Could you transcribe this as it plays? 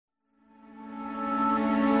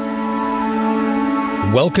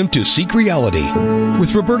Welcome to Seek Reality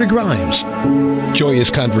with Roberta Grimes. Joyous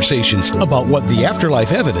conversations about what the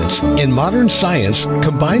afterlife evidence and modern science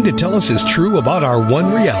combine to tell us is true about our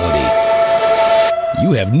one reality.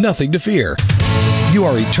 You have nothing to fear. You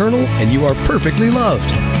are eternal and you are perfectly loved.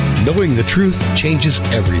 Knowing the truth changes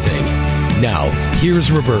everything. Now,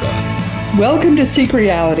 here's Roberta. Welcome to Seek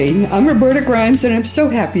Reality. I'm Roberta Grimes, and I'm so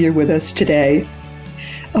happy you're with us today.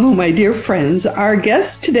 Oh, my dear friends, our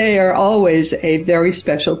guests today are always a very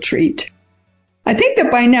special treat. I think that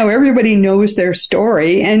by now everybody knows their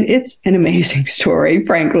story, and it's an amazing story,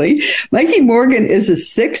 frankly. Mikey Morgan is a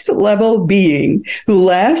sixth-level being who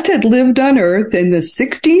last had lived on Earth in the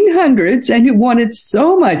 1600s and who wanted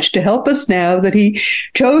so much to help us now that he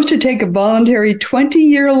chose to take a voluntary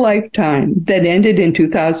 20-year lifetime that ended in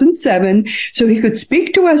 2007 so he could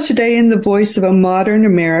speak to us today in the voice of a modern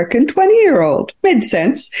American 20-year-old. Made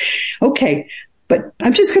sense. Okay. But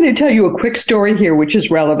I'm just going to tell you a quick story here, which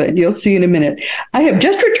is relevant. You'll see in a minute. I have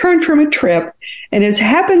just returned from a trip, and as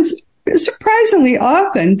happens surprisingly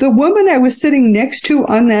often, the woman I was sitting next to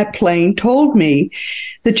on that plane told me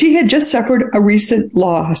that she had just suffered a recent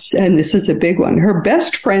loss, and this is a big one. Her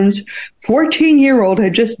best friend's 14-year-old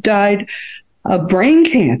had just died of brain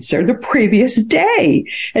cancer the previous day.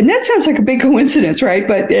 And that sounds like a big coincidence, right?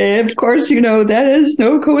 But of course, you know, that is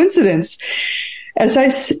no coincidence. As I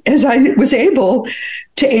was able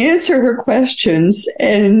to answer her questions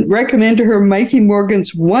and recommend to her Mikey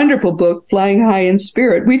Morgan's wonderful book, Flying High in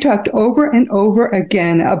Spirit, we talked over and over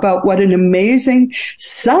again about what an amazing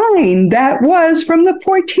sign that was from the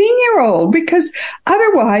 14-year-old, because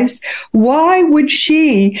otherwise, why would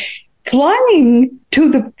she, flying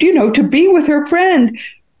to to be with her friend,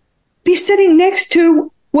 be sitting next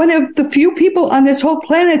to one of the few people on this whole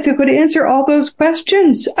planet that could answer all those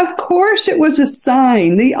questions? Of course, it was a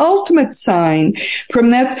sign, the ultimate sign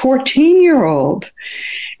from that 14-year-old.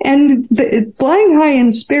 And Flying High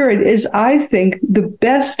in Spirit is, I think, the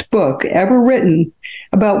best book ever written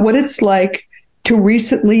about what it's like to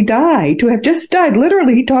recently die, to have just died.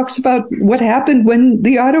 Literally, he talks about what happened when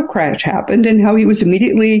the auto crash happened and how he was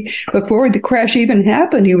immediately, before the crash even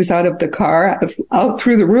happened, he was out of the car, out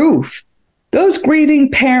through the roof. Those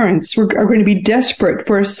grieving parents are going to be desperate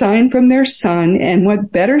for a sign from their son, and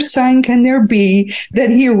what better sign can there be that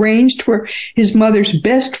he arranged for his mother's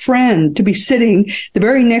best friend to be sitting the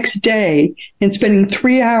very next day and spending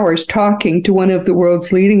 3 hours talking to one of the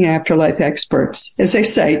world's leading afterlife experts. As I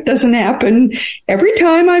say, it doesn't happen every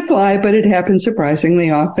time I fly, but it happens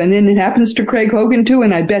surprisingly often, and it happens to Craig Hogan too,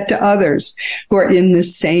 and I bet to others who are in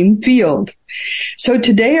this same field. So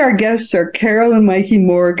today our guests are Carol and Mikey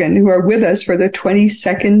Morgan, who are with us for the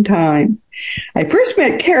 22nd time. I first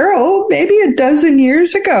met Carol maybe a dozen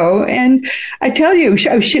years ago, and I tell you,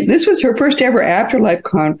 this was her first ever afterlife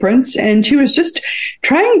conference, and she was just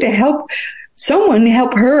trying to help someone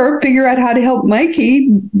help her figure out how to help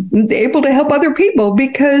Mikey, able to help other people,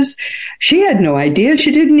 because she had no idea.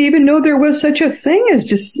 She didn't even know there was such a thing as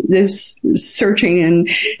just this searching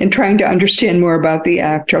and trying to understand more about the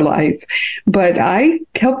afterlife. But I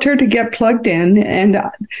helped her to get plugged in.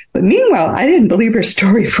 But meanwhile, I didn't believe her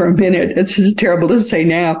story for a minute. It's just terrible to say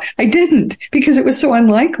now. I didn't, because it was so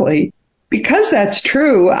unlikely. Because that's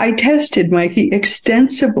true, I tested Mikey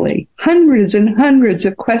extensively, hundreds and hundreds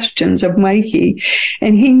of questions of Mikey,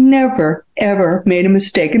 and he never, ever made a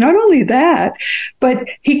mistake. And not only that, but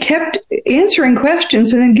he kept answering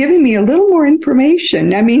questions and then giving me a little more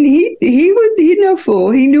information. I mean, he's no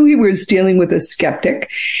fool. He knew he was dealing with a skeptic.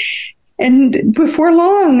 And before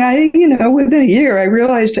long, within a year, I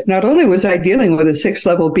realized not only was I dealing with a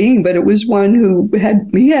sixth-level being, but it was one who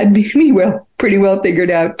had me pretty well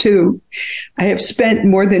figured out too. I have spent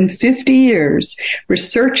more than 50 years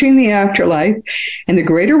researching the afterlife and the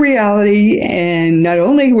greater reality, and not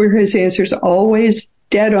only were his answers always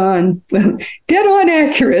dead on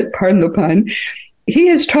accurate, pardon the pun, he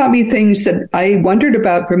has taught me things that I wondered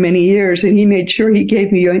about for many years, and he made sure he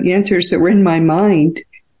gave me answers that were in my mind.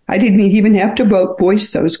 I didn't even have to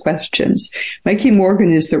voice those questions. Mikey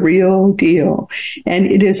Morgan is the real deal. And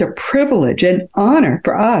it is a privilege and honor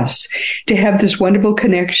for us to have this wonderful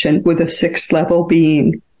connection with a sixth level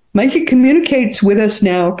being. Mikey communicates with us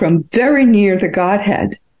now from very near the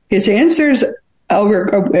Godhead. His answering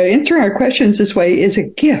our questions this way is a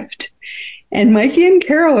gift. And Mikey and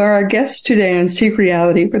Carol are our guests today on Seek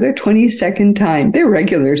Reality for their 22nd time. They're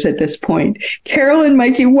regulars at this point. Carol and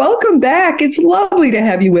Mikey, welcome back. It's lovely to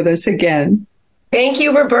have you with us again. Thank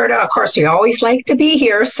you, Roberta. Of course, we always like to be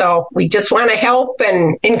here, so we just want to help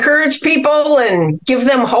and encourage people and give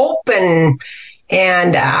them hope and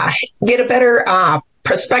get a better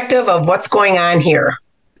perspective of what's going on here.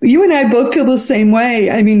 you and I both feel the same way.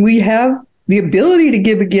 I mean, we have the ability to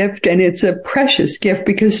give a gift, and it's a precious gift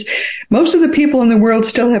because most of the people in the world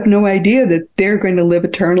still have no idea that they're going to live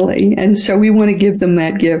eternally. And so we want to give them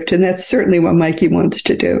that gift. And that's certainly what Mikey wants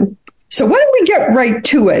to do. So why don't we get right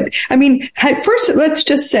to it? I mean, first, let's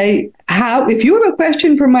just say if you have a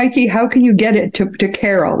question for Mikey, how can you get it to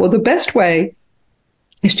Carol? Well, the best way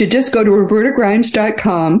is to just go to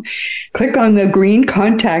robertagrimes.com, click on the green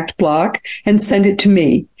contact block, and send it to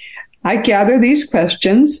me. I gather these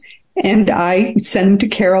questions and I send them to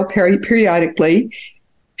Carol periodically.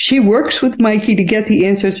 She works with Mikey to get the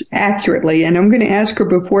answers accurately, and I'm going to ask her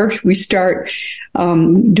before we start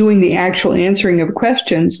doing the actual answering of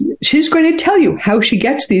questions. She's going to tell you how she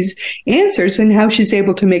gets these answers and how she's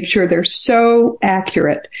able to make sure they're so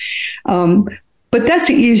accurate. But that's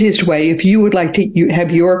the easiest way if you would like to have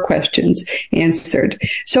your questions answered.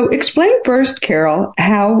 So explain first, Carol,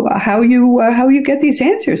 how you get these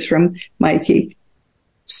answers from Mikey.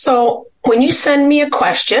 So when you send me a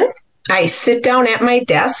question, I sit down at my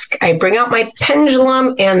desk, I bring out my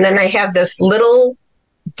pendulum, and then I have this little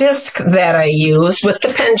disc that I use with the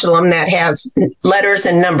pendulum that has letters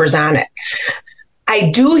and numbers on it. I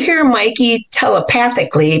do hear Mikey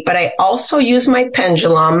telepathically, but I also use my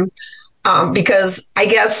pendulum because I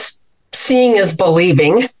guess seeing is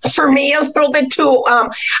believing for me a little bit too.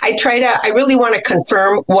 I really want to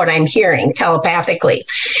confirm what I'm hearing telepathically.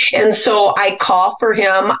 And so I call for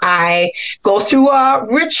him. I go through a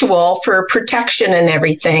ritual for protection and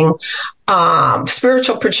everything,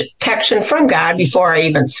 spiritual protection from God before I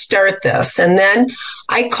even start this. And then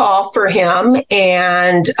I call for him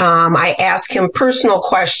and I ask him personal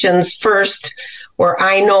questions first, where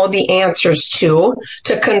I know the answers to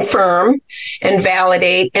confirm and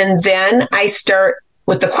validate. And then I start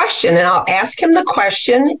with the question, and I'll ask him the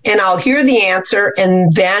question and I'll hear the answer.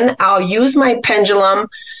 And then I'll use my pendulum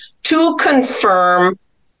to confirm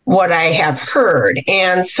what I have heard.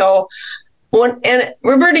 And so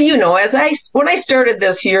Roberta, you know, when I started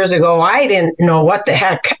this years ago, I didn't know what the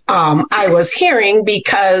heck I was hearing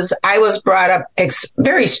because I was brought up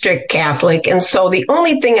very strict Catholic. And so the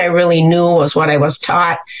only thing I really knew was what I was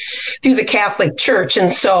taught through the Catholic Church.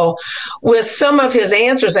 And so with some of his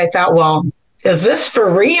answers, I thought, well, is this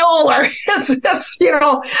for real or is this,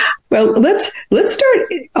 Well, let's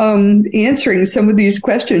start answering some of these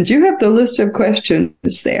questions. You have the list of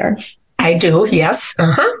questions there. I do, yes.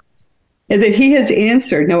 Uh-huh. And that he has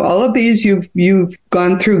answered. Now, all of these you've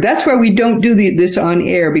gone through. That's why we don't do this on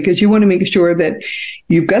air, because you want to make sure that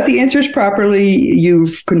you've got the answers properly.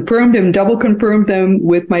 You've confirmed them, double confirmed them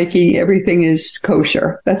with Mikey. Everything is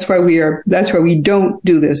kosher. That's why we don't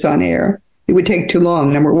do this on air. It would take too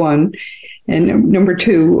long, number one. And number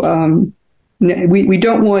two, we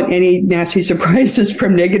don't want any nasty surprises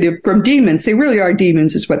from demons. They really are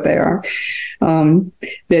demons is what they are,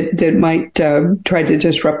 that might try to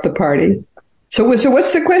disrupt the party. So what's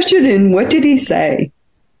the question and what did he say?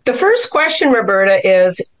 The first question, Roberta,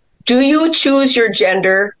 is, do you choose your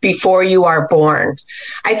gender before you are born?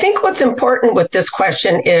 I think what's important with this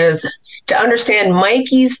question is to understand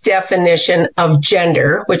Mikey's definition of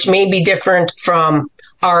gender, which may be different from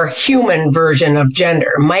our human version of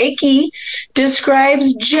gender. Mikey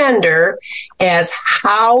describes gender as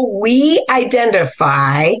how we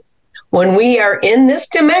identify when we are in this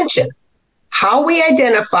dimension, how we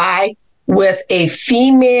identify with a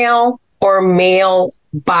female or male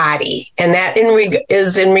body. And that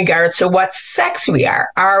is in regards to what sex we are.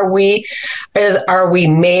 Are we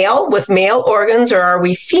male with male organs, or are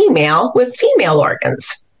we female with female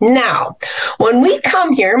organs? Now, when we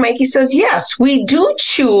come here, Mikey says, yes, we do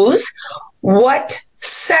choose what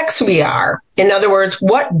sex we are. In other words,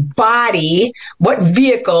 what body, what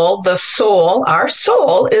vehicle our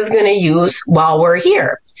soul is going to use while we're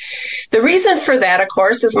here. The reason for that, of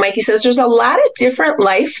course, is Mikey says there's a lot of different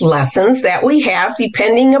life lessons that we have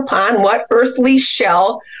depending upon what earthly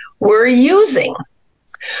shell we're using.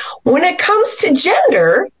 When it comes to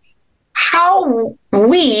gender, how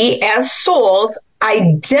we as souls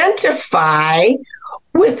identify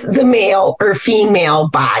with the male or female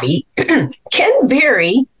body can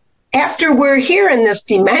vary after we're here in this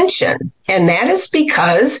dimension. And that is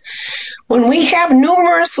because when we have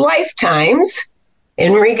numerous lifetimes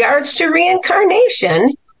in regards to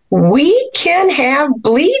reincarnation, we can have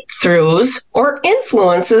bleed-throughs or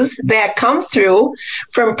influences that come through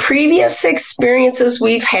from previous experiences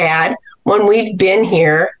we've had when we've been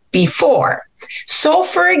here before. So,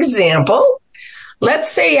 for example,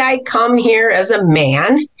 let's say I come here as a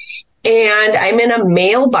man and I'm in a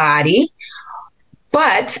male body.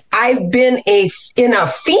 But I've been in a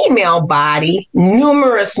female body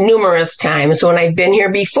numerous times when I've been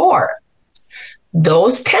here before.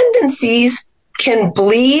 Those tendencies can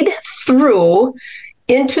bleed through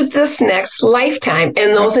into this next lifetime,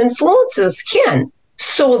 and those influences can.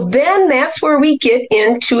 So then that's where we get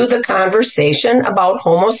into the conversation about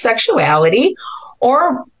homosexuality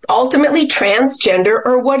or ultimately transgender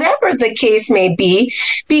or whatever the case may be,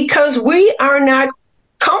 because we are not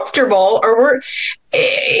comfortable, or we're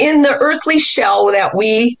in the earthly shell that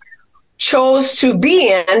we chose to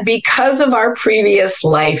be in because of our previous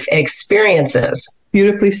life experiences.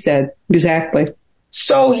 Beautifully said. Exactly.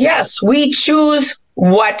 So yes, we choose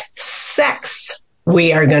what sex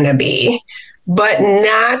we are going to be, but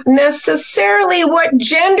not necessarily what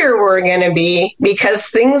gender we're going to be, because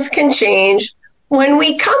things can change when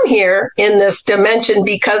we come here in this dimension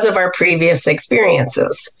because of our previous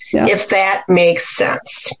experiences, if that makes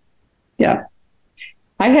sense. Yeah.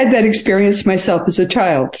 I had that experience myself as a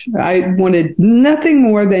child. I wanted nothing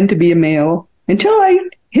more than to be a male until I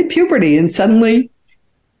hit puberty, and suddenly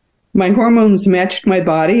my hormones matched my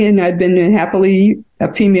body, and I've been happily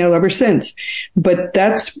a female ever since. But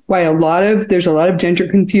that's why there's a lot of gender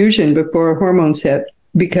confusion before hormones hit,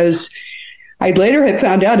 because I later had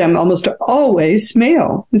found out I'm almost always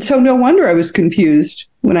male. And so no wonder I was confused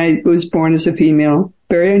when I was born as a female.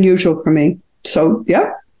 Very unusual for me. So,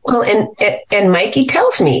 yeah. Well, and Mikey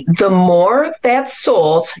tells me the more that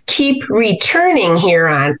souls keep returning here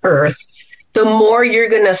on Earth, the more you're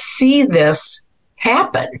going to see this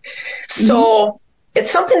happen. So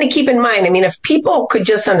it's something to keep in mind. I mean, if people could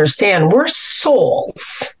just understand, we're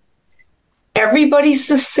souls. Everybody's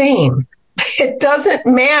the same. It doesn't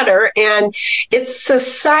matter. And it's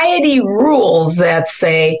society rules that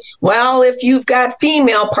say, well, if you've got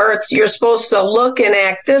female parts, you're supposed to look and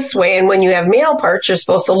act this way. And when you have male parts, you're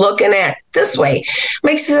supposed to look and act this way.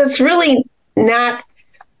 Makes sense. It's really not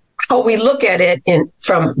how we look at it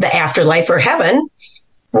from the afterlife or heaven.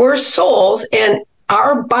 We're souls, and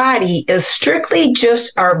our body is strictly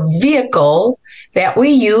just our vehicle that we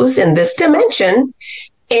use in this dimension.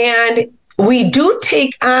 And we do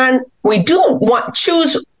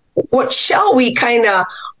choose what shell we kind of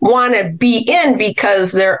want to be in,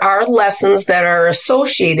 because there are lessons that are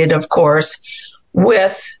associated, of course,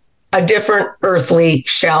 with a different earthly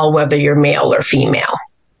shell, whether you're male or female.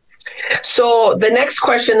 So the next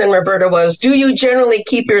question then, Roberta, was, do you generally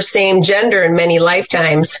keep your same gender in many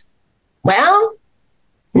lifetimes? Well,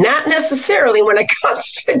 not necessarily when it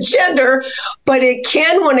comes to gender, but it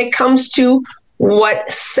can when it comes to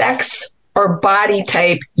what sex or body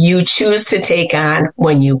type you choose to take on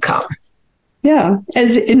when you come. Yeah,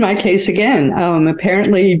 as in my case again,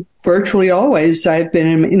 apparently virtually always I've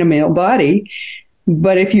been in a male body.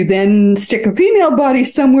 But if you then stick a female body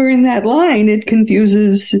somewhere in that line, it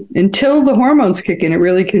confuses, until the hormones kick in, it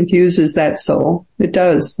really confuses that soul. It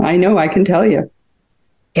does. I know, I can tell you.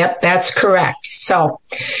 Yep, that's correct. So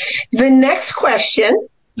the next question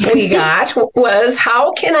we got was,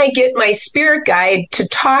 how can I get my spirit guide to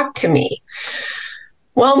talk to me?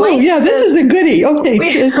 Well, Mikey says, this is a goodie. Okay.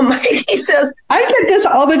 Mikey says, I get this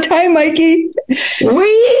all the time, Mikey.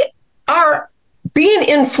 We are being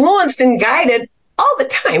influenced and guided all the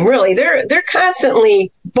time, really. They're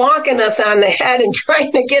constantly bonking us on the head and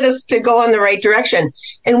trying to get us to go in the right direction.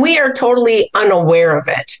 And we are totally unaware of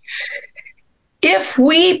it. If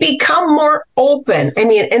we become more open,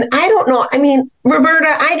 and I don't know,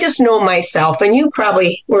 Roberta, I just know myself, and you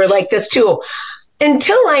probably were like this too.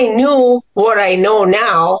 Until I knew what I know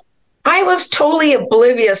now, I was totally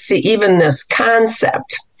oblivious to even this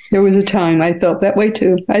concept. There was a time I felt that way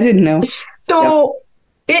too. I didn't know. So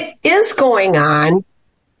It is going on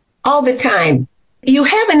all the time. You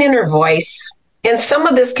have an inner voice. And some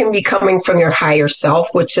of this can be coming from your higher self,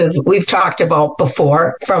 which is, we've talked about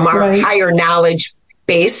before, from our higher knowledge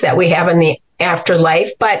base that we have in the afterlife.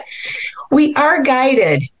 But we are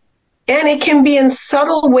guided, and it can be in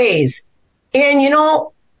subtle ways. And,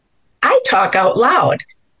 I talk out loud.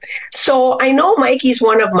 So I know Mikey's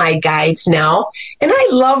one of my guides now, and I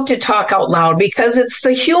love to talk out loud because it's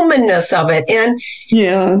the humanness of it. And,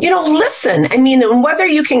 listen, and whether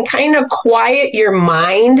you can kind of quiet your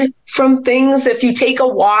mind from things, if you take a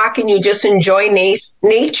walk and you just enjoy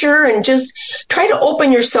nature and just try to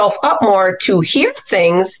open yourself up more to hear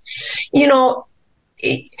things, you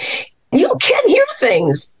can hear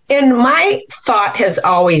things. And my thought has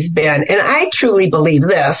always been, and I truly believe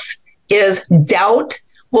this, is doubt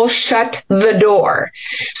will shut the door.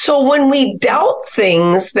 So when we doubt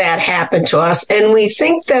things that happen to us and we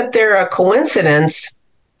think that they're a coincidence,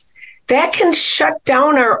 that can shut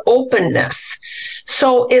down our openness.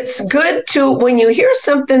 So it's good to, when you hear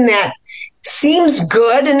something that seems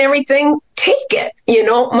good and everything, take it.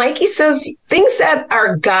 Mikey says things that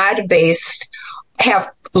are God-based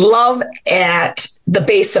have love at the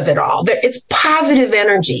base of it all. It's positive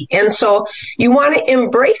energy. And so you want to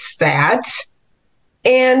embrace that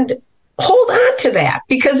and hold on to that,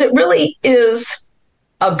 because it really is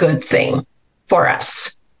a good thing for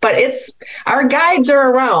us. But our guides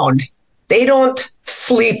are around. They don't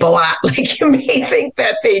sleep a lot like you may think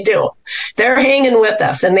that they do. They're hanging with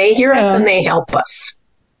us, and they hear us and they help us.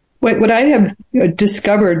 What I have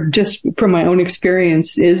discovered just from my own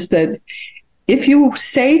experience is that if you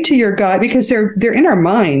say to your guide, because they're in our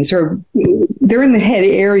minds, or they're in the head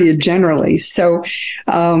area generally, so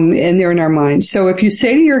and they're in our minds. So if you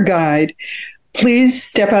say to your guide, please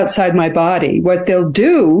step outside my body, what they'll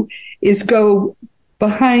do is go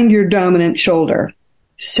behind your dominant shoulder.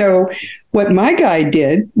 So what my guide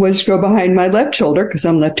did was go behind my left shoulder, because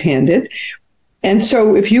I'm left-handed. And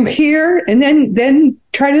so if you hear, and then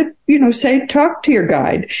try to, talk to your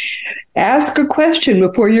guide. Ask a question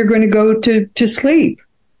before you're going to go to sleep.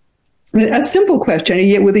 A simple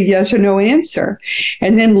question, with a yes or no answer.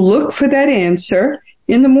 And then look for that answer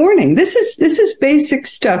in the morning. This is basic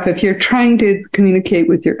stuff if you're trying to communicate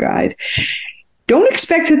with your guide. Don't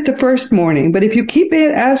expect it the first morning, but if you keep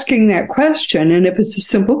asking that question, and if it's a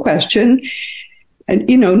simple question, and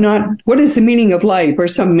not what is the meaning of life or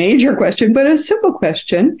some major question, but a simple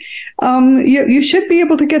question, you should be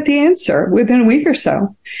able to get the answer within a week or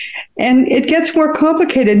so. And it gets more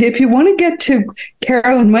complicated. If you want to get to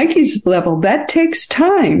Carol and Mikey's level, that takes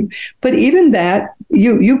time. But even that,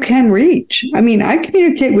 you can reach. I mean, I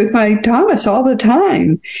communicate with my Thomas all the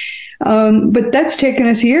time. But that's taken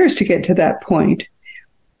us years to get to that point.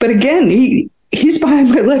 But again, he's behind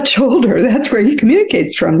my left shoulder. That's where he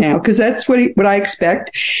communicates from now, because that's what I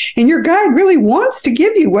expect. And your guide really wants to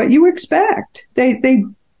give you what you expect. They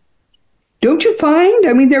don't you find?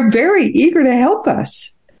 I mean, they're very eager to help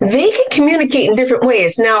us. They can communicate in different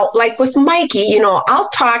ways. Now, like with Mikey, I'll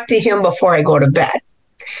talk to him before I go to bed.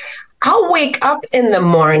 I'll wake up in the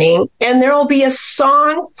morning and there'll be a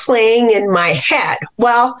song playing in my head.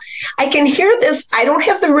 Well, I can hear this. I don't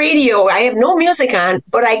have the radio. I have no music on,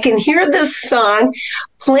 but I can hear this song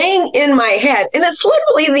playing in my head. And it's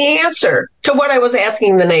literally the answer to what I was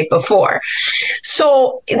asking the night before.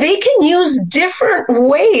 So they can use different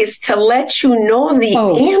ways to let you know the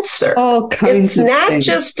answer. All kinds of not things.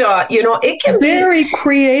 Just, it can very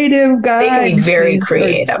creative guys. They can be very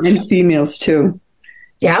creative. And females too.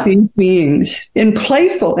 Yeah. These beings, and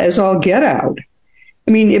playful as all get out.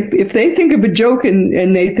 I mean, if they think of a joke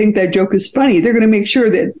and they think that joke is funny, they're going to make sure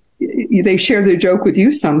that they share their joke with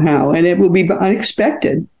you somehow, and it will be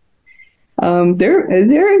unexpected. They'll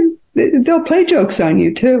play jokes on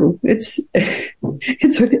you too. It's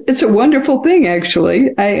a wonderful thing,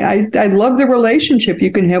 actually. I love the relationship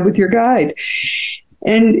you can have with your guide.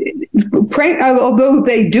 And although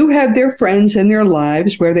they do have their friends in their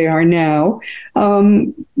lives where they are now,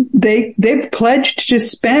 they've pledged to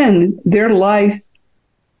spend their life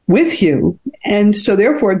with you. And so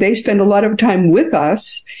therefore they spend a lot of time with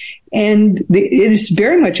us, and it is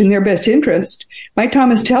very much in their best interest. My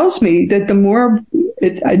Thomas tells me that the more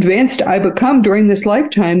advanced I become during this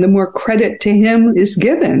lifetime, the more credit to him is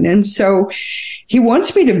given. And so he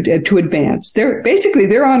wants me to advance.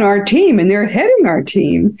 They're on our team and they're heading our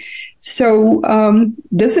team. So,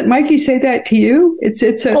 doesn't Mikey say that to you?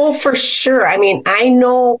 Oh, for sure. I mean, I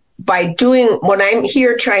know by doing when I'm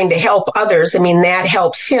here trying to help others, I mean, that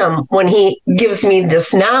helps him when he gives me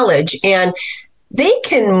this knowledge, and they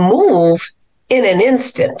can move in an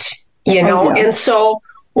instant, Yeah. And so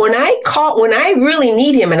when I really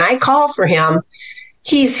need him and I call for him,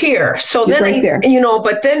 he's here. So he's then, right there.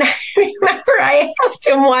 But then I remember I asked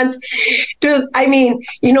him once, do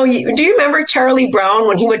you remember Charlie Brown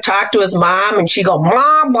when he would talk to his mom and she'd go,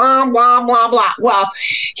 blah, blah, blah, blah, blah. Well,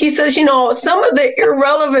 he says, some of the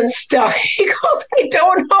irrelevant stuff, he goes, I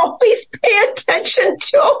don't always pay attention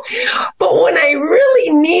to, but when I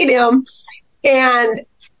really need him, and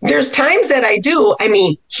there's times that I do, I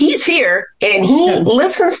mean, he's here and he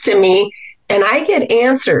listens to me and I get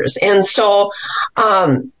answers. And so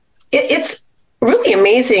it's really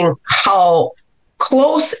amazing how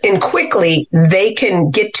close and quickly they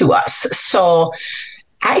can get to us. So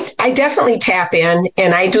I definitely tap in,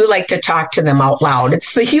 and I do like to talk to them out loud.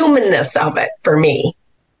 It's the humanness of it for me.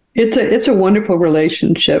 It's a wonderful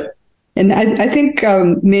relationship. And I think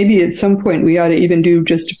maybe at some point we ought to even do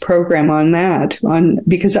just a program on that,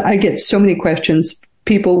 because I get so many questions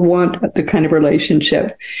people want the kind of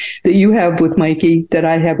relationship that you have with Mikey, that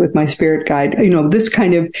I have with my spirit guide. This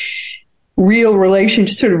kind of real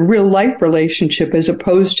relationship, sort of real life relationship, as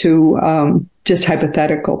opposed to just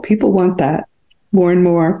hypothetical. People want that more and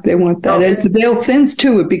more. They want that. As the veil thins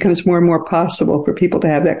too, it becomes more and more possible for people to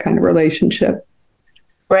have that kind of relationship.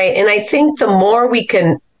 Right. And I think the more we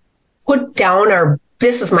can put down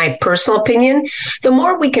this is my personal opinion, the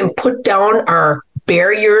more we can put down our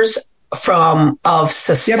barriers of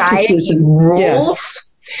society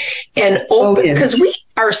rules and open, because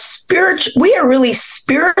we are really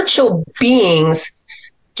spiritual beings,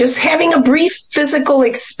 just having a brief physical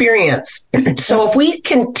experience. So if we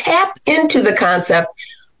can tap into the concept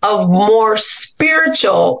of more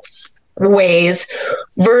spiritual ways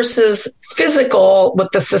versus physical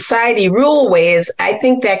with the society rule ways, I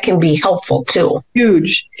think that can be helpful too.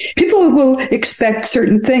 Huge. People will expect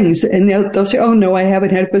certain things and they'll say, oh no, I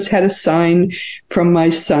haven't had a sign from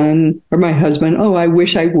my son or my husband. Oh, I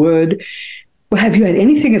wish I would. Well, have you had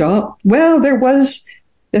anything at all? Well, there is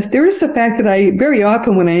the fact that I very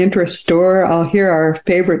often when I enter a store, I'll hear our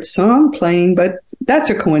favorite song playing, but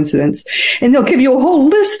that's a coincidence. And they'll give you a whole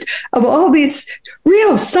list of all these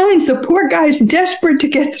real signs the poor guy's desperate to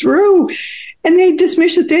get through. And they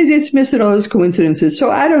dismiss it all as coincidences.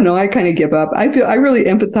 So I don't know. I kind of give up. I really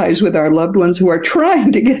empathize with our loved ones who are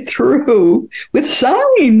trying to get through with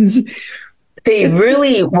signs. They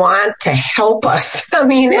really want to help us. I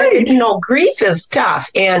mean, right. Grief is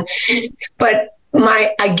tough. But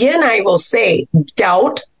I will say,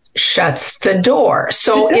 doubt shuts the door.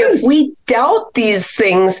 So if we doubt these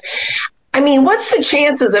things, I mean, what's the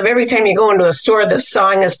chances of every time you go into a store, the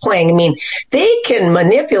song is playing? I mean, they can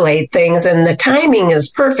manipulate things and the timing is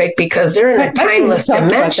perfect because they're in a timeless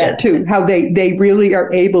dimension. About that too, how they really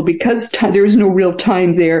are able, because there is no real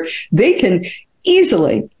time there, they can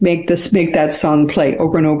easily make that song play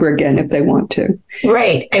over and over again if they want to.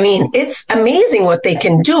 Right. I mean, it's amazing what they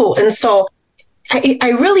can do. And so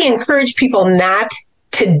I really encourage people not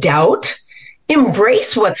to doubt.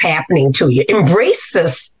 Embrace what's happening to you. Embrace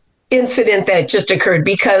this incident that just occurred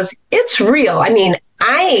because it's real. I mean,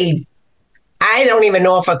 I don't even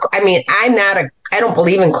know I don't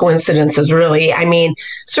believe in coincidences really. I mean,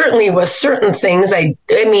 certainly with certain things, I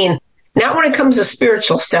mean, not when it comes to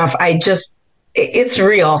spiritual stuff. It's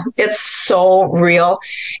real. It's so real.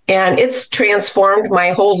 And it's transformed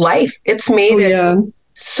my whole life. It's made it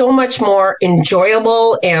so much more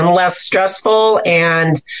enjoyable and less stressful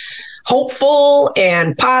and hopeful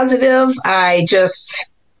and positive. I just,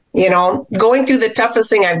 going through the toughest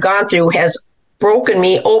thing I've gone through has broken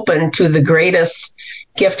me open to the greatest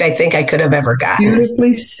gift I think I could have ever gotten.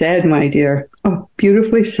 Beautifully said, my dear. Oh,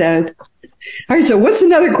 beautifully said. All right, so what's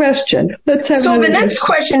another question? The next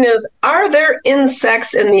question is, are there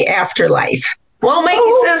insects in the afterlife? Well, Mikey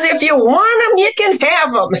says if you want them, you can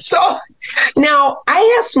have them. So now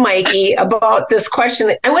I asked Mikey about this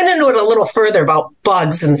question. I went into it a little further about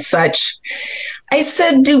bugs and such. I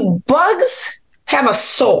said, do bugs have a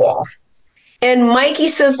soul? And Mikey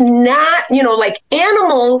says not, like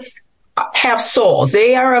animals have souls.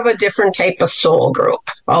 They are of a different type of soul group,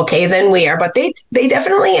 than we are. But they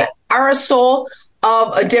definitely are a soul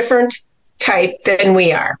of a different type than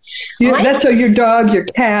we are. Yeah, that's so your dog, your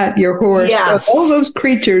cat, your horse, all those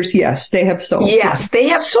creatures, yes, they have souls. Yes, they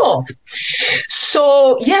have souls.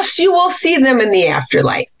 So, yes, you will see them in the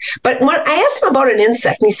afterlife. But when I asked him about an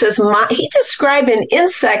insect, and he says, he described an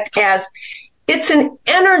insect as it's an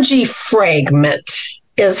energy fragment,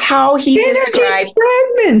 is how he described.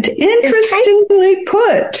 Fragment, interestingly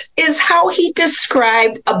put. Is how he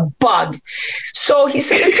described a bug. So he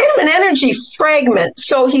said, it's kind of an energy fragment.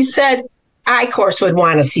 So he said, I, of course, would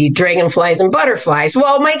want to see dragonflies and butterflies.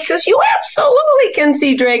 Well, Mike says, you absolutely can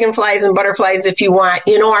see dragonflies and butterflies if you want.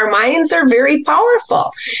 Our minds are very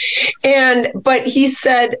powerful. But he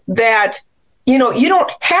said that, you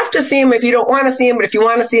don't have to see them if you don't want to see them, but if you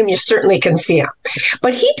want to see them, you certainly can see them.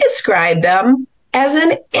 But he described them as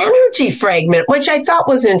an energy fragment, which I thought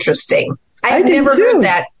was interesting. I've never heard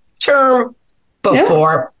that term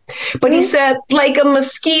before. Yeah. But he said, like a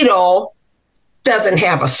mosquito doesn't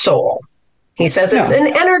have a soul. He says it's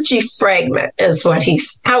an energy fragment is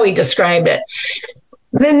how he described it.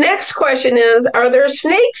 The next question is, are there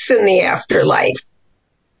snakes in the afterlife?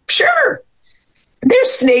 Sure.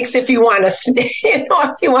 There's snakes if you want a snake. If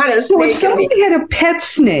you want a snake. Well, if somebody had a pet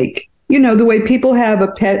snake, the way people have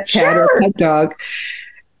a pet cat or a pet dog,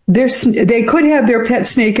 they could have their pet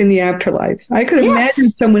snake in the afterlife. I could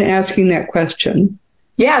imagine someone asking that question.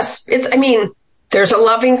 Yes. There's a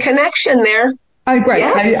loving connection there.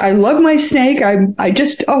 I love my snake. I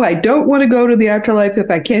don't want to go to the afterlife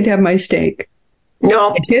if I can't have my snake.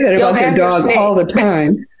 No. They say that about their dog all the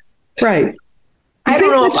time. Right. I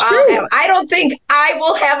don't know if I don't think I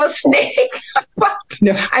will have a snake, but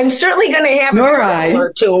no. I'm certainly going to have a turtle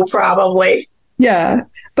or two, probably. Yeah.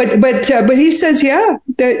 But he says,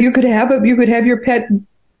 that you could have your pet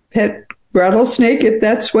rattlesnake if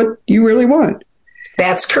that's what you really want.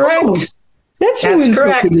 That's correct. Oh, that's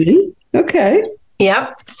correct. Okay.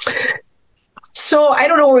 Yep. So I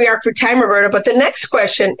don't know where we are for time, Roberta, but the next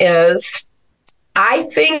question is, I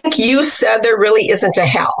think you said there really isn't a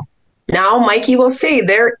hell. Now, Mikey will say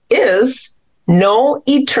there is no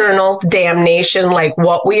eternal damnation like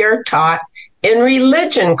what we are taught in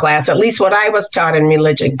religion class, at least what I was taught in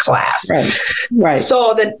religion class. Right.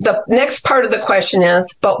 So the next part of the question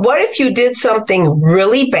is, but what if you did something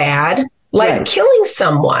really bad, like killing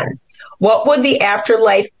someone? What would the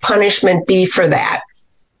afterlife punishment be for that?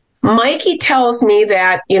 Mikey tells me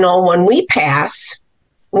that, when we pass,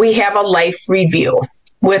 we have a life review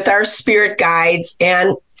with our spirit guides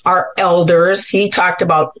and our elders. He talked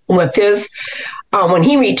about with his, when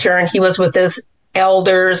he returned, he was with his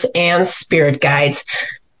elders and spirit guides.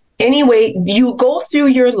 Anyway, you go through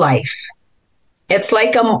your life. It's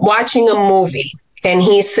like watching a movie. And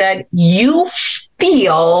he said, you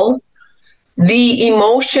feel the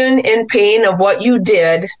emotion and pain of what you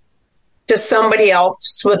did to somebody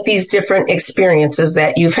else with these different experiences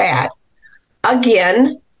that you've had.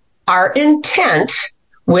 Again, our intent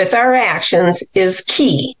with our actions is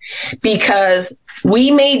key, because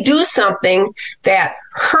we may do something that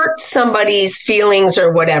hurts somebody's feelings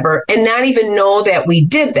or whatever and not even know that we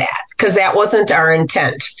did that because that wasn't our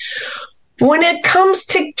intent. When it comes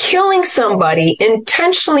to killing somebody,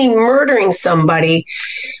 intentionally murdering somebody,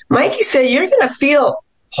 Mikey said you're going to feel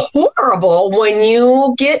horrible when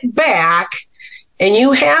you get back and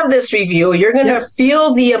you have this review. You're going to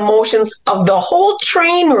feel the emotions of the whole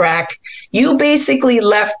train wreck you basically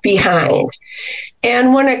left behind.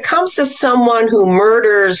 And when it comes to someone who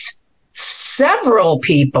murders several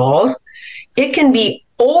people, it can be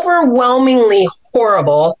overwhelmingly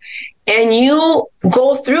horrible. And you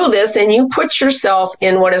go through this and you put yourself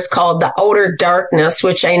in what is called the outer darkness,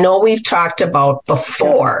 which I know we've talked about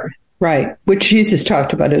before. Right, which Jesus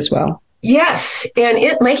talked about as well. Yes,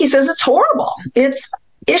 and Mikey says it's horrible. It's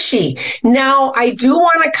ishy. Now, I do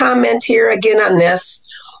want to comment here again on this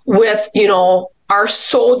with, our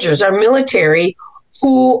soldiers, our military,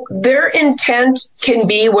 who their intent can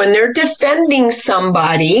be when they're defending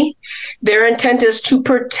somebody, their intent is to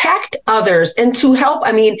protect others and to help.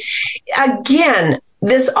 I mean, again,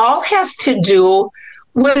 this all has to do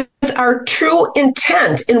with our true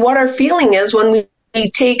intent and what our feeling is when we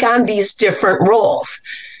take on these different roles.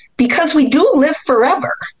 Because we do live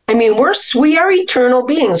forever. I mean, we are eternal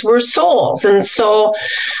beings. We're souls. And so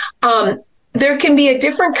there can be a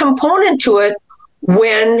different component to it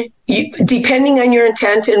when depending on your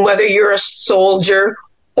intent and whether you're a soldier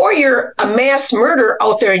or you're a mass murderer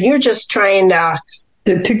out there and you're just trying to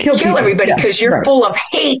kill everybody because you're full of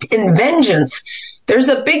hate and vengeance. There's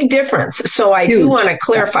a big difference. So I do want to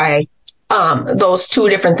clarify those two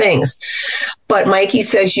different things. But Mikey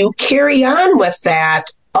says you carry on with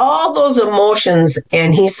that, all those emotions,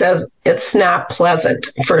 and he says it's not pleasant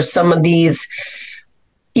for some of these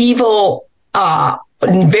evil,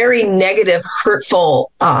 very negative, hurtful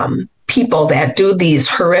people that do these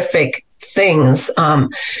horrific things.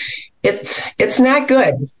 It's not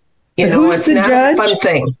good. It's not a fun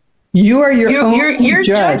thing. You are you're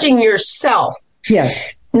judging yourself.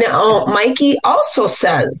 Yes. Now, Mikey also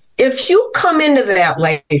says, if you come into that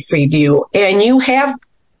life review and you have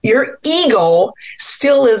your ego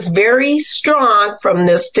still is very strong from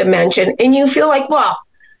this dimension and you feel like, well,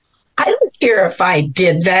 I don't care if I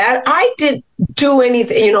did that. I didn't do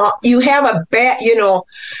anything. You have a bad, you're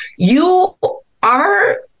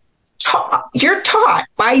taught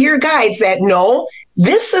by your guides that no,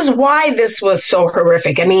 this is why this was so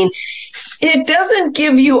horrific. I mean, it doesn't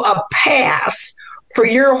give you a pass for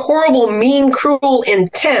your horrible, mean, cruel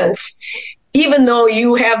intent, even though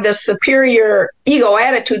you have this superior ego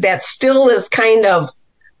attitude that still is kind of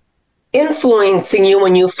influencing you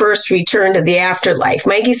when you first return to the afterlife.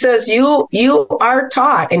 Mikey says you are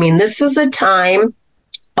taught. I mean, this is a time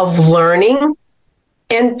of learning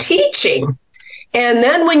and teaching. And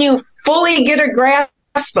then when you fully get a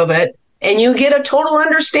grasp of it and you get a total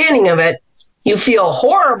understanding of it, you feel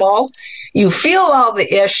horrible. You feel all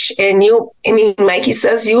the ish, and Mikey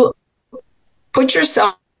says you put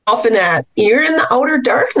yourself you're in the outer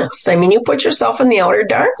darkness. I mean, you put yourself in the outer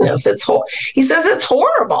darkness. He says it's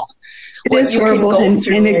horrible. It is horrible, and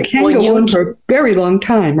it can go on for a very long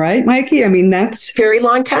time, right, Mikey? I mean, that's very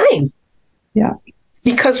long time. Yeah.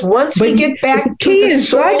 Because once we get back to key the is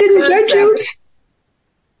soul God didn't judge you. concept,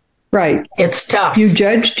 Right. it's tough. You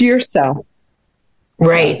judged yourself.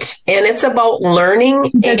 Right. And it's about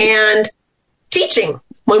learning and teaching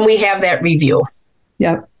when we have that review.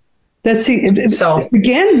 Yep. That's So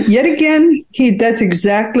yet again, that's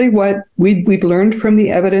exactly what we've learned from the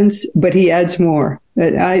evidence, but he adds more.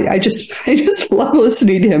 I just love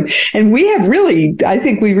listening to him. And I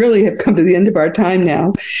think we really have come to the end of our time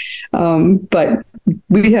now. But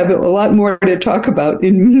we have a lot more to talk about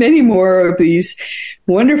in many more of these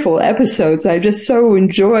wonderful episodes. I just so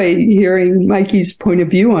enjoy hearing Mikey's point of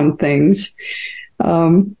view on things.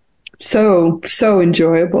 So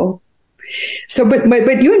enjoyable. So,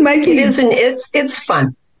 but you and Mikey, it is, and it's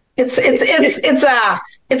fun. It's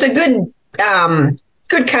a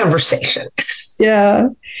good conversation. Yeah.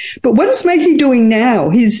 But what is Mikey doing now?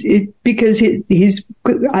 Because he's,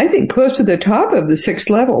 I think, close to the top of the 6th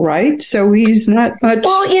level, right? So he's not much.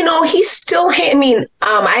 Well, he's still,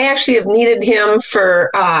 I actually have needed him for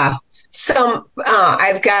some,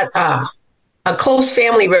 I've got a close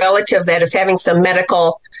family relative that is having some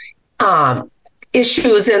medical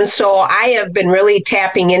issues. And so I have been really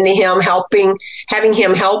tapping into him, having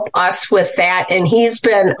him help us with that. And he's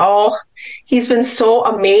been so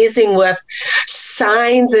amazing with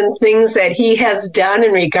signs and things that he has done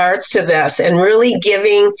in regards to this, and really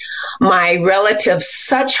giving my relatives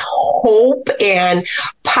such hope and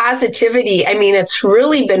positivity. I mean, it's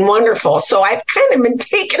really been wonderful. So I've kind of been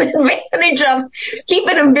taking advantage of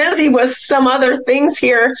keeping him busy with some other things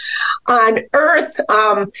here on Earth.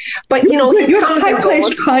 But, he comes and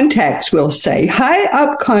goes. Contacts, we'll say. High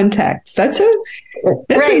up contacts. That's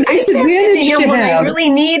right. I tap into him when I really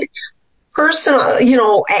need personal,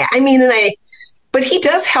 but he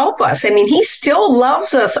does help us. I mean, he still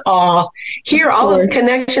loves us all, all his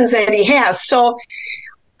connections that he has. So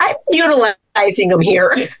I'm utilizing him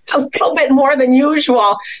here a little bit more than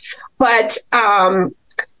usual, but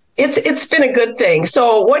it's been a good thing.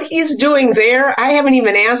 So what he's doing there, I haven't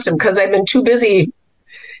even asked him because I've been too busy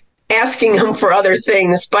asking him for other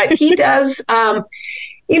things, but he does,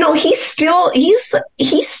 he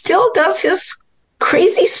still does his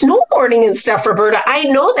crazy snowboarding and stuff, Roberta. I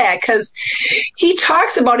know that because he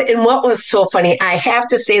talks about it. And what was so funny, I have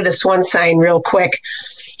to say this one sign real quick.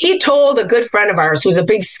 He told a good friend of ours who's a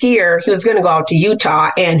big skier, he was going to go out to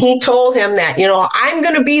Utah, and he told him that, I'm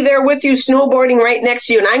going to be there with you snowboarding right next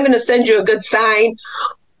to you, and I'm going to send you a good sign.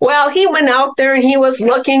 Well, he went out there and he was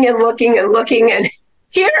looking and looking and looking, and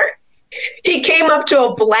here he came up to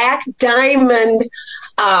a black diamond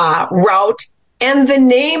route. And the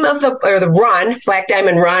name of the run, Black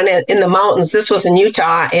Diamond Run in the mountains, this was in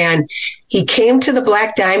Utah, and he came to the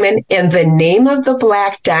Black Diamond, and the name of the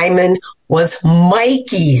Black Diamond was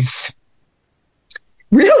Mikey's.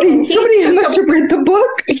 Really? Somebody must have read the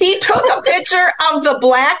book. He took a picture of the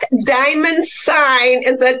Black Diamond sign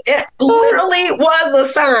and said it literally was a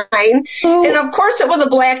sign. Oh. And of course it was a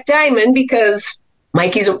black diamond because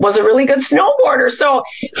Mikey was a really good snowboarder. So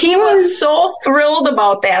he was so thrilled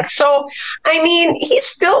about that. So, I mean,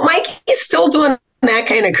 Mikey's still doing that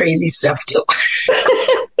kind of crazy stuff too.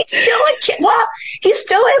 He's still a kid. Well, he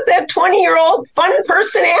still has that 20-year-old fun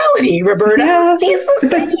personality, Roberta. Yeah, he's the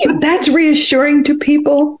same. But that's reassuring to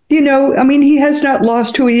people. He has not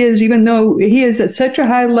lost who he is, even though he is at such a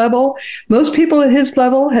high level. Most people at his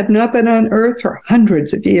level have not been on Earth for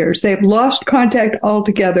hundreds of years. They've lost contact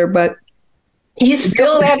altogether, but he's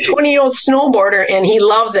still that 20-year-old snowboarder, and he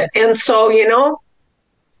loves it. And so,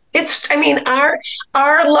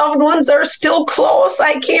 our loved ones are still close.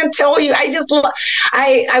 I can't tell you.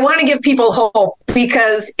 I want to give people hope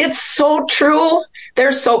because it's so true.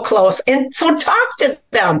 They're so close. And so talk to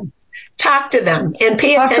them and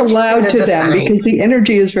pay attention aloud to them signs. Because the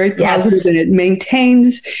energy is very positive. Yes. And it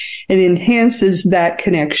maintains and enhances that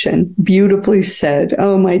connection. Beautifully said.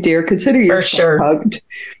 Oh, my dear, consider yourself hugged.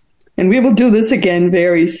 And we will do this again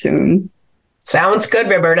very soon. Sounds good,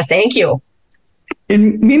 Roberta. Thank you.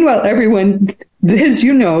 And meanwhile, everyone, as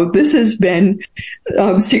you know, this has been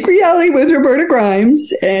Seek Reality with Roberta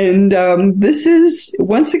Grimes. And this is,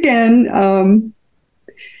 once again,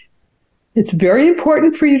 it's very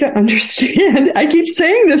important for you to understand. I keep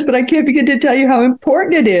saying this, but I can't begin to tell you how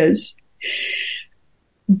important it is.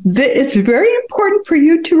 It's very important for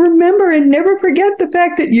you to remember and never forget the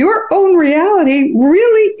fact that your own reality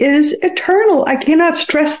really is eternal. I cannot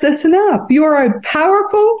stress this enough. You are a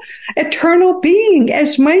powerful, eternal being,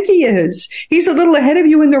 as Mikey is. He's a little ahead of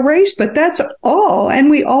you in the race, but that's all. And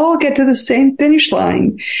we all get to the same finish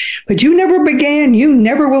line. But you never began, you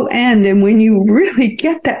never will end. And when you really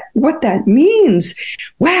get that, what that means,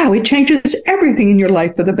 wow, it changes everything in your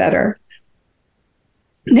life for the better.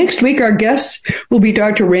 Next week, our guests will be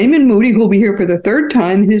Dr. Raymond Moody, who will be here for the third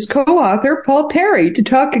time, and his co-author, Paul Perry, to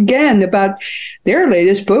talk again about their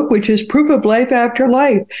latest book, which is Proof of Life After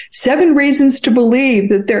Life, 7 Reasons to Believe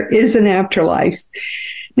that There Is an Afterlife.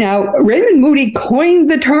 Now, Raymond Moody coined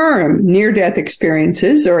the term near-death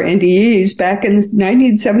experiences, or NDEs, back in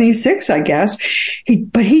 1976, I guess.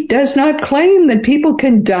 But he does not claim that people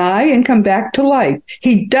can die and come back to life.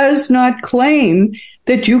 He does not claim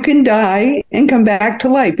that you can die and come back to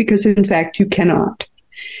life, because in fact you cannot.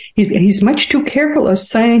 He's much too careful a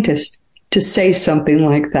scientist to say something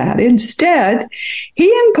like that. Instead, he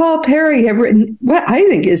and Paul Perry have written what I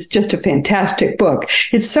think is just a fantastic book.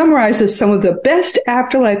 It summarizes some of the best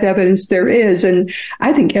afterlife evidence there is, and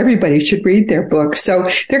I think everybody should read their book. So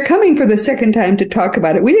they're coming for the second time to talk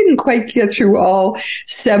about it. We didn't quite get through all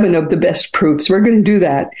 7 of the best proofs. We're going to do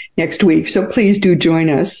that next week, so please do join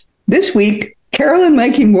us. This week, Carol and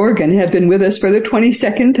Mikey Morgan have been with us for the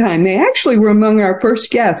 22nd time. They actually were among our first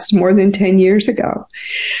guests more than 10 years ago.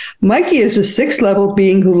 Mikey is a 6th-level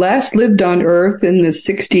being who last lived on Earth in the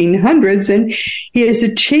 1600s, and he has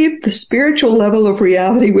achieved the spiritual level of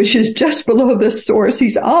reality, which is just below the source.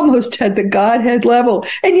 He's almost at the Godhead level,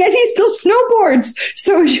 and yet he still snowboards.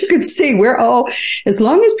 So as you can see, we're all, as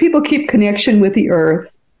long as people keep connection with the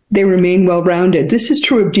Earth, they remain well-rounded. This is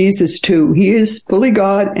true of Jesus, too. He is fully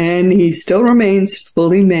God, and he still remains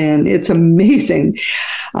fully man. It's amazing.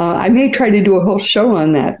 I may try to do a whole show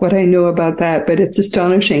on that, what I know about that, but it's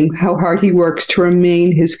astonishing how hard he works to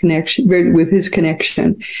remain his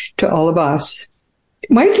connection to all of us.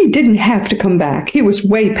 Mikey didn't have to come back. He was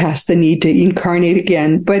way past the need to incarnate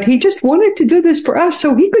again, but he just wanted to do this for us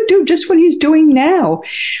so he could do just what he's doing now,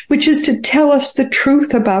 which is to tell us the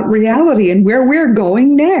truth about reality and where we're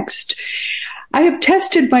going next. I have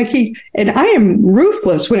tested Mikey, and I am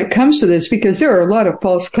ruthless when it comes to this because there are a lot of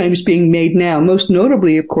false claims being made now, most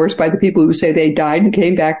notably, of course, by the people who say they died and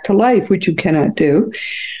came back to life, which you cannot do.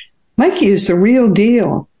 Mikey is the real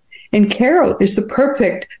deal. And Carol is the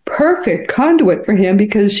perfect conduit for him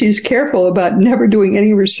because she's careful about never doing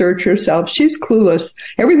any research herself. She's clueless.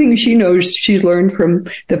 Everything she knows, she's learned from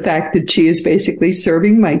the fact that she is basically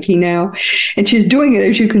serving Mikey now. And she's doing it,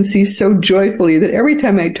 as you can see, so joyfully that every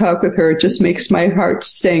time I talk with her, it just makes my heart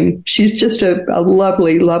sing. She's just a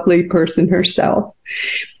lovely, lovely person herself.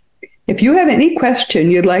 If you have any question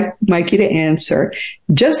you'd like Mikey to answer,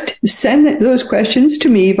 just send those questions to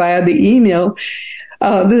me via the email.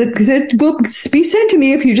 It will be sent to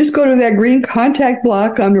me if you just go to that green contact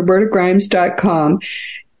block on robertagrimes.com.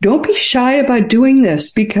 Don't be shy about doing this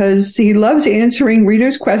because he loves answering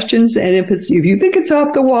readers' questions. And if you think it's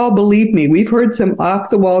off the wall, believe me, we've heard some off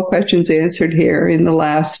the wall questions answered here in the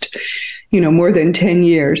last, more than 10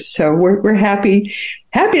 years. So we're happy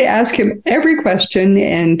to ask him every question.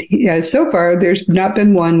 And so far, there's not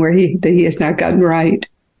been one where he has not gotten right.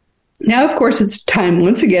 Now, of course, it's time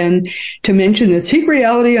once again to mention that Seek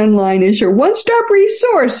Reality Online is your one-stop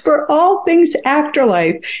resource for all things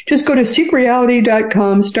afterlife. Just go to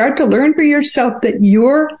seekreality.com, start to learn for yourself that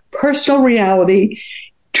your personal reality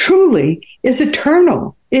truly is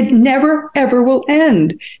eternal. It never, ever will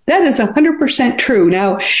end. That is 100% true.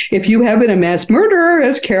 Now, if you have been a mass murderer,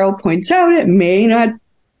 as Carol points out, you may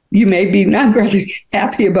be not really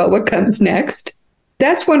happy about what comes next.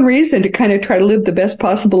 That's one reason to kind of try to live the best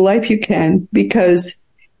possible life you can, because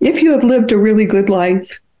if you have lived a really good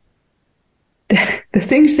life, the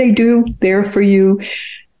things they do there for you,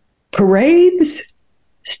 parades,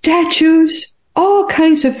 statues, all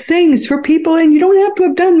kinds of things for people, and you don't have to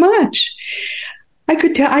have done much. I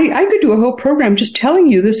could do a whole program just telling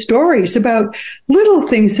you the stories about little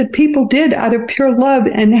things that people did out of pure love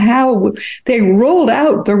and how they rolled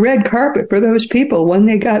out the red carpet for those people when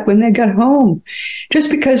they got home, just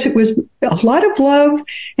because it was a lot of love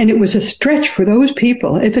and it was a stretch for those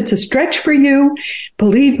people. If it's a stretch for you,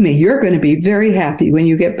 believe me, you're going to be very happy when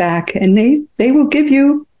you get back, and they will give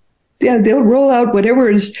you, they'll roll out whatever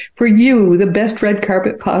is for you the best red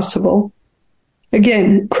carpet possible.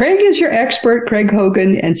 Again, Craig is your expert, Craig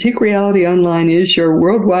Hogan, and Seek Reality Online is your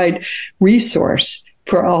worldwide resource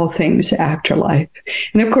for all things afterlife.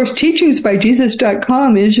 And of course,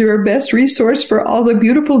 teachingsbyjesus.com is your best resource for all the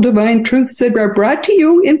beautiful divine truths that are brought to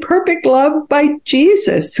you in perfect love by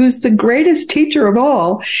Jesus, who's the greatest teacher of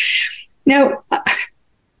all. Now,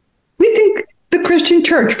 we think the Christian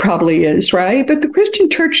church probably is, right? But the Christian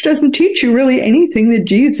church doesn't teach you really anything that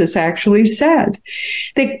Jesus actually said.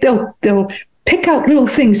 They'll pick out little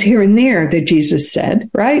things here and there that Jesus said,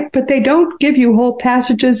 right? But they don't give you whole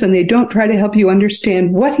passages, and they don't try to help you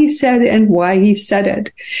understand what he said and why he said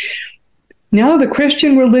it. Now the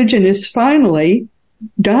Christian religion is finally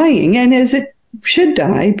dying, and as it should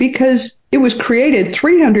die because it was created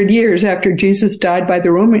 300 years after Jesus died by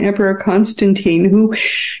the Roman Emperor Constantine, who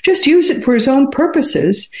just used it for his own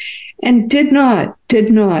purposes and did not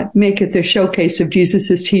make it the showcase of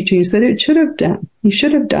Jesus' teachings that it should have done. He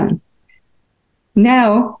should have done.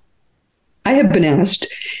 Now, I have been asked,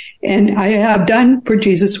 and I have done for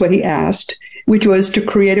Jesus what he asked, which was to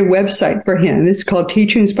create a website for him. It's called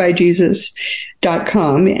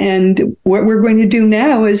teachingsbyjesus.com. And what we're going to do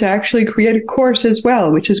now is actually create a course as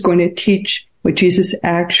well, which is going to teach what Jesus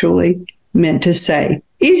actually meant to say.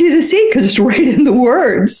 Easy to see because it's right in the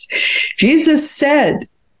words. Jesus said,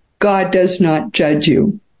 God does not judge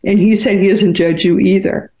you. And he said he doesn't judge you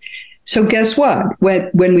either. So guess what?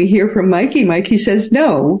 When we hear from Mikey says,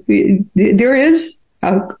 no, there is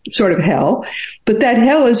a sort of hell, but that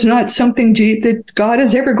hell is not something that God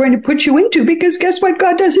is ever going to put you into, because guess what?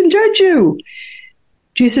 God doesn't judge you.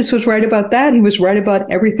 Jesus was right about that. He was right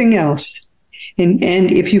about everything else. And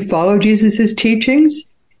if you follow Jesus'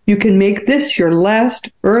 teachings, you can make this your last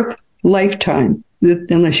earth lifetime,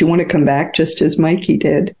 unless you want to come back, just as Mikey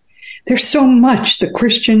did. There's so much the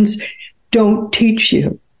Christians don't teach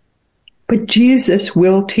you. But Jesus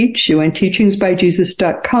will teach you, and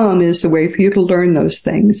teachingsbyjesus.com is the way for you to learn those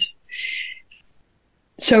things.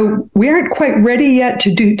 So we aren't quite ready yet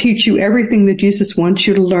to teach you everything that Jesus wants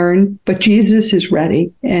you to learn, but Jesus is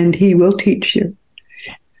ready, and he will teach you.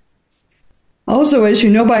 Also, as you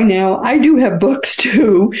know by now, I do have books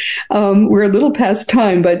too. We're a little past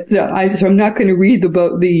time, but so I'm not going to read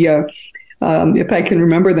if I can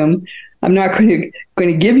remember them. I'm not going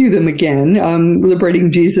to give you them again,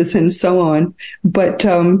 Liberating Jesus and so on. But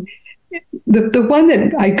the one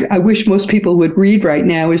that I wish most people would read right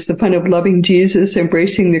now is The Fun of Loving Jesus,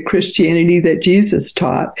 Embracing the Christianity that Jesus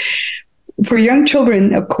Taught. For young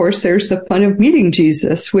children, of course, there's The Fun of Meeting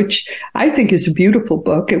Jesus, which I think is a beautiful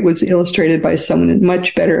book. It was illustrated by someone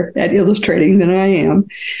much better at illustrating than I am.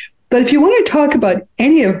 But if you want to talk about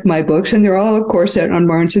any of my books, and they're all, of course, on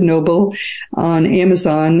Barnes & Noble, on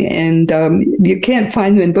Amazon, and you can't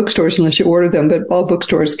find them in bookstores unless you order them, but all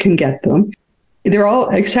bookstores can get them. They're all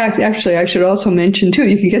actually, I should also mention, too,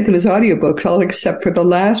 you can get them as audiobooks, all except for the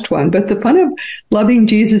last one. But The Fun of Loving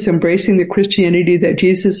Jesus, Embracing the Christianity that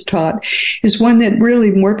Jesus Taught is one that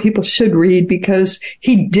really more people should read, because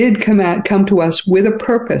he did come to us with a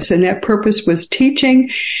purpose, and that purpose was teaching.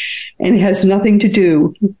 And it has nothing to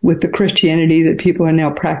do with the Christianity that people are now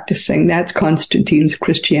practicing. That's Constantine's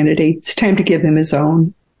Christianity. It's time to give him his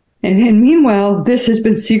own. And meanwhile, this has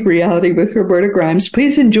been Seek Reality with Roberta Grimes.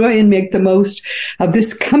 Please enjoy and make the most of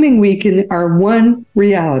this coming week in our one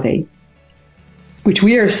reality, which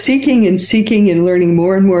we are seeking and learning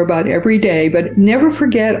more and more about every day. But never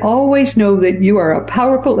forget, always know that you are a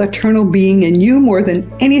powerful, eternal being, and you, more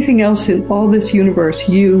than anything else in all this universe,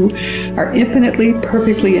 you are infinitely,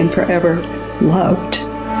 perfectly, and forever loved.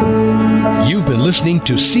 You've been listening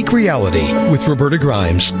to Seek Reality with Roberta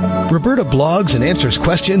Grimes. Roberta blogs and answers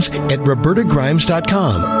questions at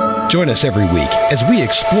robertagrimes.com. Join us every week as we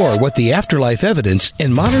explore what the afterlife evidence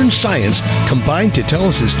and modern science combine to tell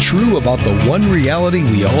us is true about the one reality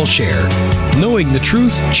we all share. Knowing the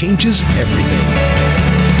truth changes everything.